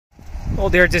Well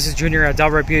there, this is Junior at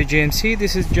Del Review GMC.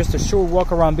 This is just a short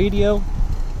walk around video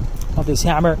of this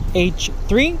Hammer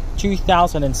H3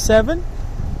 2007.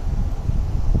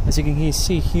 As you can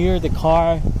see here, the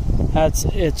car has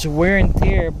its wear and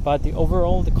tear, but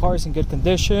overall the car is in good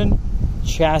condition.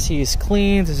 Chassis is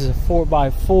clean. This is a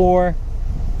 4x4.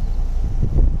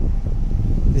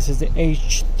 This is the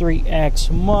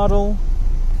H3X model.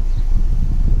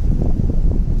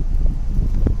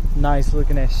 Nice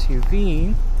looking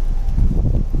SUV.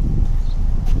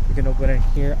 You can open it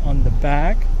here on the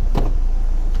back.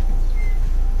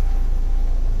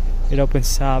 It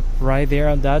opens up right there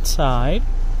on that side.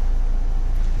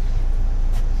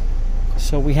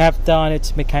 So we have done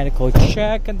its mechanical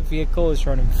check and the vehicle is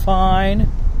running fine.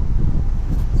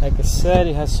 Like I said,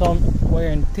 it has some wear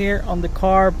and tear on the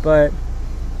car, but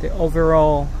the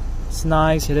overall is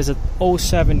nice. It is a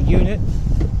 07 unit.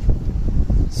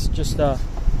 It's just a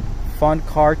fun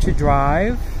car to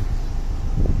drive.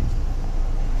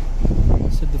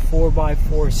 So the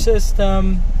 4x4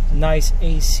 system, nice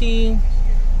AC,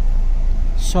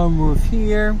 sunroof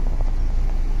here.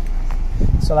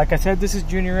 So like I said, this is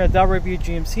Junior at Del Review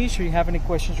GMC. Should you have any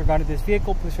questions regarding this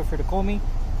vehicle, please feel free to call me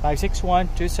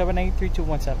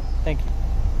 561-278-3217. Thank you.